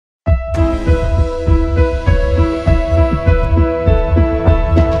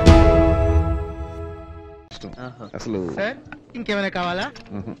అసలు సార్ ఇంకేమైనా కావాలా?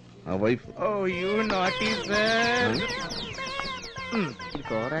 ఆ wife. Oh you naughty sir.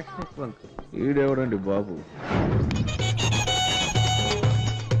 ఈడెవడండి Babu?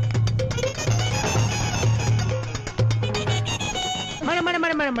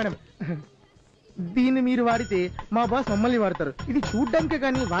 Madam దీన్ని మీరు వాడితే మా బాస్ మమ్మల్ని వాడతారు. ఇది చూడ్డానికే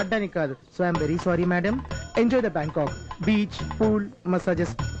కానీ వాడడానికి కాదు. So I'm very sorry madam. Enjoy the Bangkok beach, pool,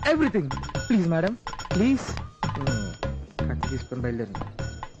 massages, everything. Please madam, please. తీసుకొని బయలుదేరు.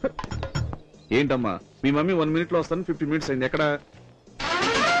 ఏంటమ్మా మీ మమ్మీ 1 minute లో వస్తాను 50 minutes అయింది. ఎక్కడ?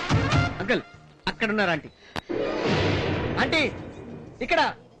 అంకుల్ అక్కడ ఉన్నారు. ఆంటీ ఆంటీ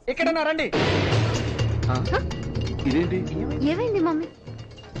ఇక్కడ ఉన్నారండి. ఇదేంటి? ఏమైంది మమ్మీ?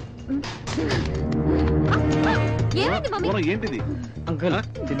 ఏంటిది? అంకుల్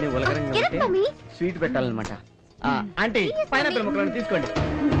దీన్ని ఉలకరంగా స్వీట్ పెట్టాలన్నమాట. ఆంటీ పైనాపిల్ ముక్కలను తీసుకోండి.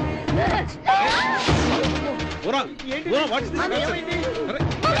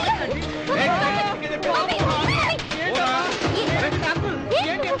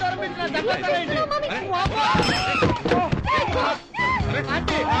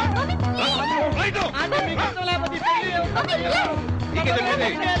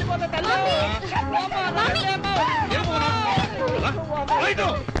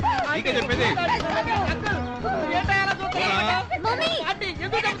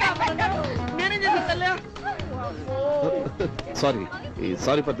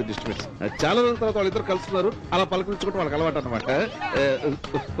 Sorry for the disturbance. చాలా రోజుల తర్వాత వాళ్ళిద్దరు కలుస్తున్నారు. అలా పలకరించుకుంటే వాళ్ళకి అలవాటు అనమాట.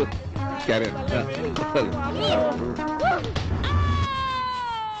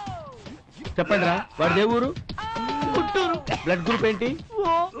 చెప్పండి రా, వాడి దేవురు పుట్టూరు. బ్లడ్ గ్రూప్ ఏంటి?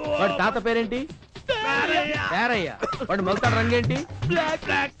 వాడి తాత పేరేంటి? పేరయ్య. వాడు మొలతాడు రంగు ఏంటి?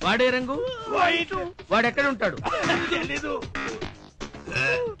 వాడే రంగు. వాడు ఎక్కడ ఉంటాడు?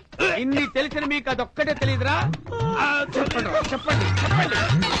 ఇన్ని తెలిసిన మీకు అదొక్కటే తెలియదురా? చెప్పండి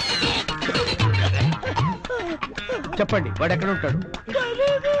చెప్పండి వాడు ఎక్కడ ఉంటాడు?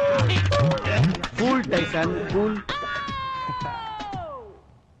 Cool Tyson cool.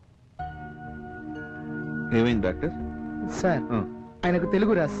 ఏమైంది డాక్టర్? సార్ ఆయనకు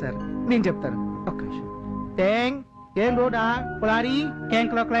తెలుగు రాదు సార్, నేను చెప్తాను. ఒక్క నిమిషం. ఏం రోడా పొలారి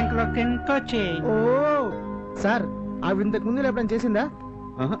ఓ సార్, ఆవిడ ఇంతకు ముందు ఎప్పుడైనా చేసిందా?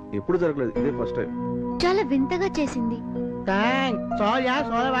 ఎప్పుడు జరగలేదు, ఇదే ఫస్ట్ టైం. చాలా వింతగా చేసింది.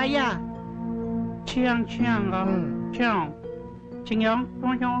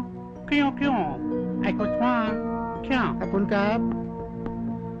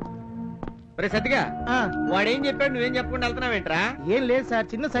 సత్తిగా వాడేం చెప్పాడు నువ్వేం చెప్పకుండా వెళ్తున్నావేంట్రా? ఏం లేదు సార్,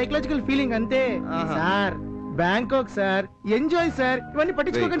 చిన్న సైకలాజికల్ ఫీలింగ్ అంతే. Sir Bangkok sir, enjoy sir, ఇవన్నీ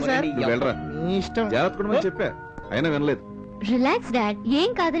పట్టించుకోకండి సార్. మీ ఇష్టం. జాగ్రత్త చెప్పా, అయినా వినలేదు. రిలాక్స్ డాడ్, ఏం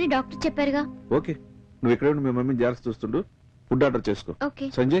కాదని డాక్టర్ చెప్పారుగా. ఓకే, నువ్వు ఇక్కడ మీ మమ్మీని జాగ్రత్త చూస్తుండు. ఫుడ్ ఆర్డర్ చేసుకో.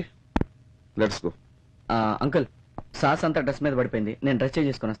 Sanjay let's go. Uncle sauce అంతా డ్రెస్ మీద పడిపోయింది, నేను డ్రెస్ చేంజ్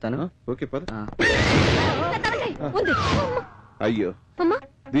చేసుకుని వస్తాను. ఓకే పద. అయ్యో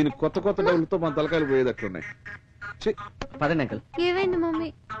దీని కొత్త డబ్బులతో మన తలకాయలు పోయేదట్లున్నాయి. పదండి అంకుల్. ఏమైంది మమ్మీ?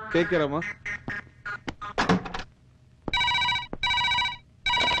 టేక్ కేర్ అమ్మా.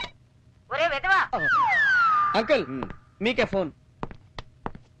 అంకుల్ మీకే ఫోన్.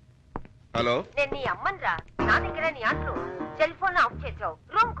 హలో, నేను నీ అమ్మన్రా. నా దగ్గర నీ అంట్లు. సెల్ ఫోన్ ఆఫ్ చేసావు.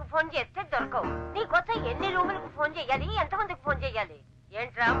 రూమ్ కు ఫోన్ చేస్తే దొరకవు. నీకోసం ఎన్ని రూములకు ఫోన్ చేయాలి, ఎంతమందికి ఫోన్ చేయాలి?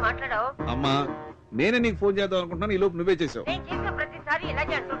 ఏంట్రా మాట్లాడావు? అమ్మా నేనే నీకు ఫోన్ చేద్దాం అనుకుంటున్నాను, ఈ లోపు నువ్వే చేసావు. నేను చేసిన ప్రతిసారి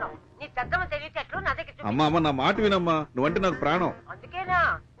ఇలాగే అంటున్నావు. నీ తగ్గమ తెలివితేటలు నా దగ్గర. అమ్మా అమ్మ నా మాట వినమ్మా, నువ్వంటే నాకు ప్రాణం. అందుకేనా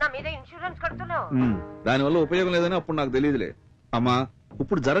నా మీద ఇన్సూరెన్స్ కడుతున్నావు? దానివల్ల ఉపయోగం లేదని అప్పుడు నాకు తెలియదులే. అమ్మా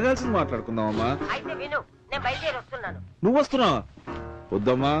ఇప్పుడు జరగాల్సింది మాట్లాడుకుందాం అమ్మా. అయితే విను, నేను బయలుదేరి వస్తున్నాను. నువ్వు వస్తున్నావా?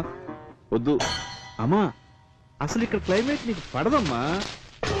 వద్దమ్మా వద్దు. అమ్మా అసలు ఇక్కడ క్లైమేట్ నీకు పడదమ్మా.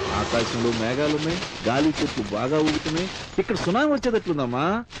 ఆకాశంలో మేఘాలున్నాయి, గాలి చెట్లు బాగా ఊగుతున్నాయి. ఇక్కడ సునామీ వచ్చేటట్లుందమ్మా.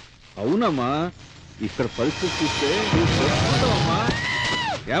 అవునమ్మా, ఇక్కడ పరిస్థితి చూస్తే అమ్మా.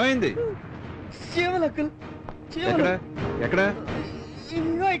 ఏమైంది? ఎక్కడ?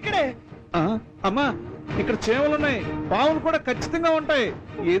 ఇక్కడే. అమ్మా ఇక్కడ చేమలున్నాయి, పావులు కూడా ఖచ్చితంగా ఉంటాయి.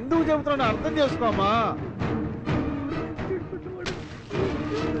 ఎందుకు చెబుతున్నాను అర్థం చేసుకోమ్మా.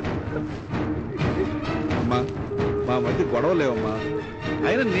 అమ్మా మా మధ్య గొడవ లేవమ్మా,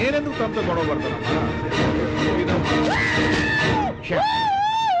 అయినా నేనెందుకు తనతో గొడవ పడతానమ్మా.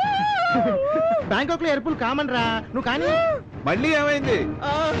 బ్యాంకాక్ లో ఎరుపులు కామన్ రా, నువ్వు కానీ. మళ్ళీ ఏమైంది?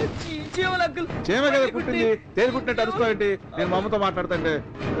 చేమ కదా కుట్టింది, తేలి కుట్టినట్టు అరుసుకోండి. నేను మా అమ్మతో మాట్లాడుతుంటే.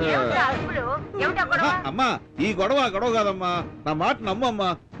 అమ్మా ఈ గొడవ కాదమ్మా, నా మాట నమ్మమ్మా.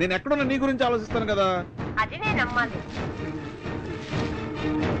 నేను ఎక్కడున్నా నీ గురించి ఆలోచిస్తాను కదా. అది నేను నమ్మాలి.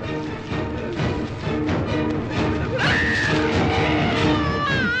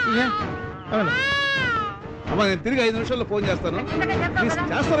 అవును. అమ్మా నేను తిరిగి 5 నిమిషాల్లో ఫోన్ చేస్తాను. ప్లీజ్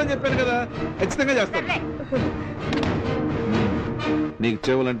చేస్తానని చెప్పాను కదా, ఖచ్చితంగా చేస్తాను. నీకు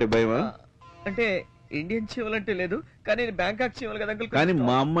చెవులంటే భయమా? అంటే ఇండియన్ చీవలంటే లేదు, కానీ బ్యాంకాక్ చీవలు కదా అంకుల్. కానీ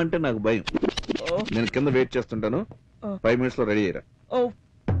మా అమ్మ అంటే నాకు భయం. నేను కింద వెయిట్ చేస్తుంటాను, 5 minutes లో రెడీ అయ్యారా.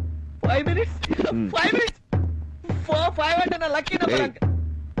 5 minutes? 5 minutes? 5 అంటే నా లక్కీ నెంబర్ అంకుల్.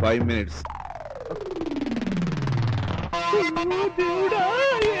 5 minutes.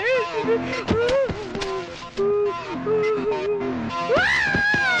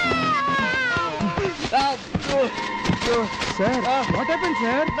 దేవుడా sir what happen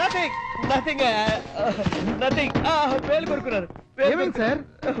sir? Nothing. వేలు కొరుకున్నాను. ఏమైంది సార్?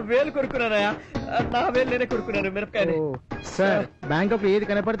 వేలు కొరుకున్నానయా, నా వేలు నేనే కొరుకున్నాను మిరపకాయని. సార్ బ్యాంకాక్ ఏది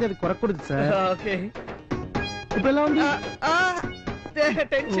కనపడితే అది కొరకూడదు సార్. ఓకే, ఇప్పుడు ఎలా ఉంది?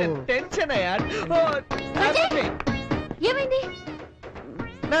 టెన్షన్ అయ్యా. ఏమైంది?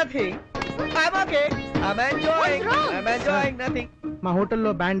 Nothing. I'm okay. I'm enjoying. Nothing. మా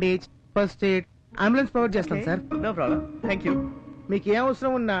హోటల్లో bandage, first aid, ambulance provide చేస్తాం sir. No problem. Thank you. మీకు ఏ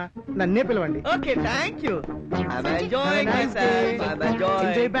అవసరం ఉన్నా నన్నే పిలవండి. Okay, thank you. I'm enjoying Have a nice myself. day. I'm enjoying.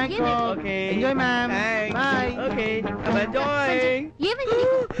 Enjoy Bangkok. Okay. Enjoy, ma'am. Thanks. Bye. Okay, I'm enjoying. ఏమైంది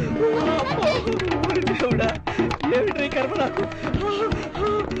నీకు? దేవుడా, ఏమిటి కర్మ నాకు.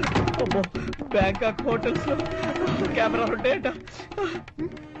 అమ్మో, బ్యాంకాక్ హోటల్స్ లో కెమెరాలు ఉంటాయంట.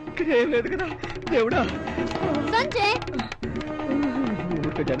 ఏం లేదు కదా దేవుడా. సంజయ్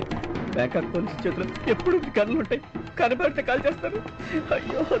ఊరుకోజాను, బ్యాంకాక్ పోలీసు చేతులు ఎప్పుడు కళ్ళు ఉంటాయి, కనబడితే కాల్ చేస్తారు.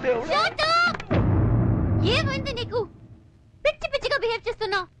 అయ్యో దేవుడా. Shut up! ఏమైంది నీకు? పిచ్చి పిచ్చిగా బిహేవ్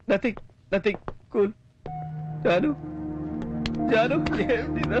చేస్తున్నావు. Nothing cool. జాను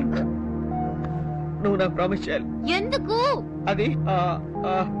ఏమిటి ఇదంతా? నువ్వు నాకు ప్రామిస్ చేయాలి. ఎందుకు? అది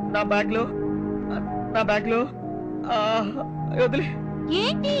నా బ్యాగ్ లో వదిలే.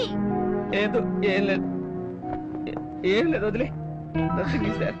 ఏంటి? ఏం లేదు వదిలే. Nothing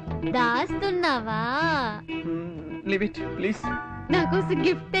is there. దాస్తున్నావా? Leave it please. నాకోసం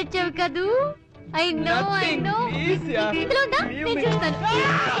గిఫ్ట్ తెచ్చావు కదూ. I know. Please yeah. ఇందులో ఉందా? నేను చూస్తాను.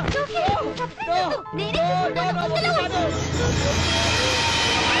 It's okay. నేనే చూస్తాను. ఇందులో.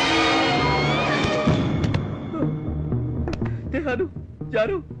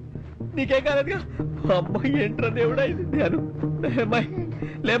 జాను నీకేం కాలేదుగా? అమ్మాయి ఏంట్రా దేవుడా ఇది. జాను అమ్మాయి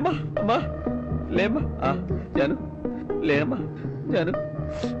లేమ్మా. జాను లేమ్మా. జాను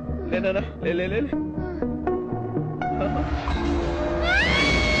లేనా? లే.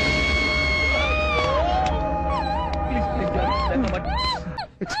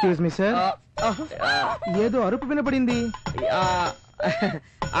 ఎక్స్క్యూజ్ మీ సార్, ఏదో అరుపు వినపడింది.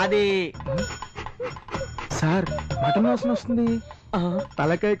 అది సార్ మటన్ వాసన వస్తుంది.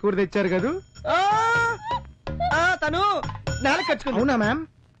 తలకాయ కూర తెచ్చారు కదూ? తను నేల కచ్చుకుంది. అవునా మ్యామ్?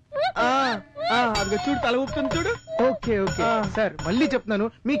 అది చూడు, తల ఊపుతుంది చూడు. ఓకే సార్, మళ్ళీ చెప్తున్నాను,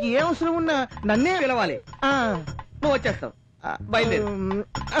 మీకు ఏ అవసరం ఉన్నా నన్నే పిలవాలి. నువ్వు వచ్చేస్తావు, బయలుదేరు.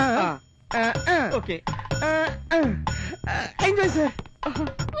 Okay, enjoy sir.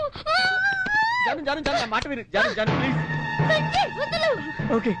 జాను నా మాట విను. జాను ప్లీజ్. సంజయ్ వదలు.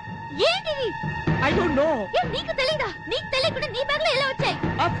 ఓకే. ఏంటిది? I don't know. నీకు తెలీదా? నీకు తెలియకుండా నీ బ్యాగ్ లో ఎలా వచ్చాయి?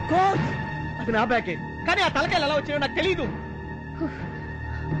 ఆఫ్ కోర్స్ అది నా బ్యాగే, కానీ ఆ తలకాయలు ఎలా వచ్చాయో నాకు తెలీదు.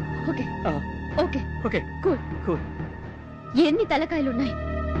 Okay cool. ఎన్ని తలకాయలున్నాయి?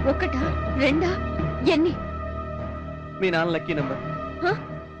 ఒకటా, రెండా, ఎన్ని? మీ నాన్న లక్కీ నంబర్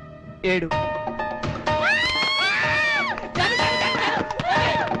 7.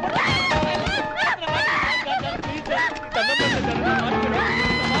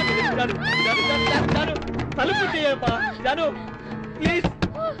 తలుపు చేయప్పా జాను ప్లీజ్,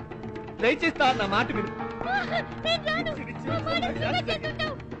 దయచేస్తా నా మాట విను.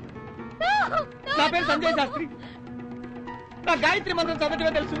 నా పేరు సంజయ్ శాస్త్రి. నా గాయత్రి మంత్రం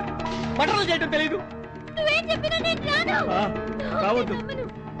చదవటమే తెలుసు, బట్టలు చేయటం తెలీదు. రావద్దు,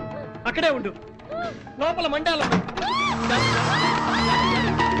 అక్కడే ఉండు. లోపల మండాల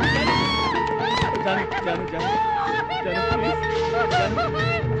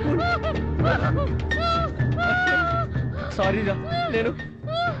సారీ రా, నేను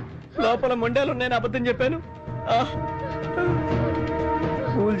లోపల మొండాలు నేను అబద్ధం చెప్పాను.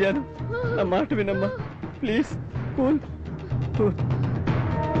 కూల్ జాను, నా మాట వినమ్మా ప్లీజ్. కూల్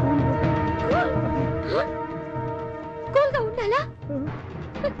కూల్గా ఉండాలా?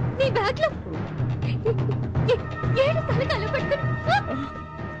 నీ బ్యాగ్ లో 7 తలకాయలు పెట్టుకుని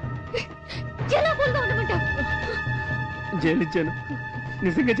ఎలా కూల్గా ఉండమంటావు? జైలిచ్చాను,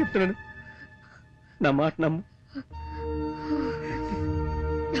 నిజంగా చెప్తున్నాను, నా మాట నమ్ము.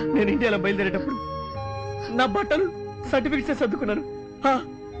 నేను ఇండియాలో బయలుదేరేటప్పుడు నా బట్టలు, సర్టిఫికెట్స్ సర్దుకున్నాను.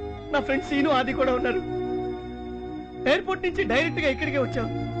 నా ఫ్రెండ్ సీను ఆది కూడా ఉన్నారు. ఎయిర్పోర్ట్ నుంచి డైరెక్ట్ గా ఇక్కడికే వచ్చాం.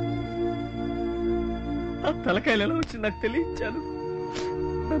 ఆ తలకాయలు ఎలా వచ్చింది నాకు తెలియచాను.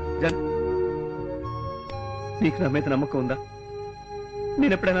 నీకు నా మీద నమ్మకం ఉందా?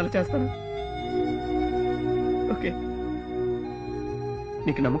 నేను ఎప్పుడైనా అలా చేస్తాను? ఓకే,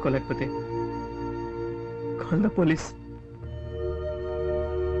 నీకు నమ్మకం లేకపోతే call the police.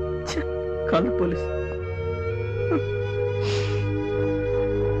 Call the police.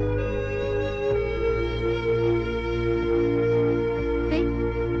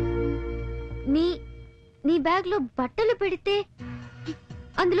 నీ బ్యాగ్ లో బట్టలు పెడితే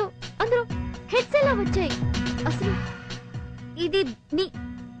అందులో అందులో హెడ్స్ ఎలా వచ్చాయి? అసలు ఇది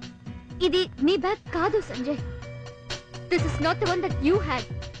నీ బ్యాగ్ కాదు Sanjay. This is not the one that you had.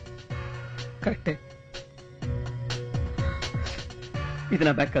 కరెక్టే, ఇది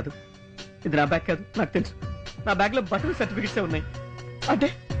నా బ్యాగ్ కాదు. ఇది నా బ్యాగ్ కాదు, నాకు తెలుసు. నా బ్యాగ్ లో బట్టల సర్టిఫికెట్స్ ఉన్నాయి. అంటే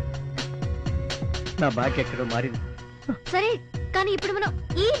నా బ్యాగ్ ఎక్కడో మారింది. సరే, కానీ ఇప్పుడు మనం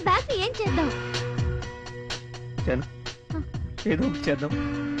ఈ బ్యాగ్ ని ఏం చేద్దాం? ఏదో ఒకటి చేద్దాం.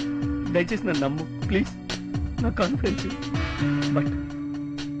 దయచేసి నన్ను నమ్ము ప్లీజ్. నా కాన్ఫిడెన్స్, బట్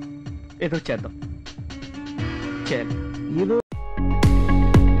ఏదో చేద్దాం. చేయాలి. ఈలో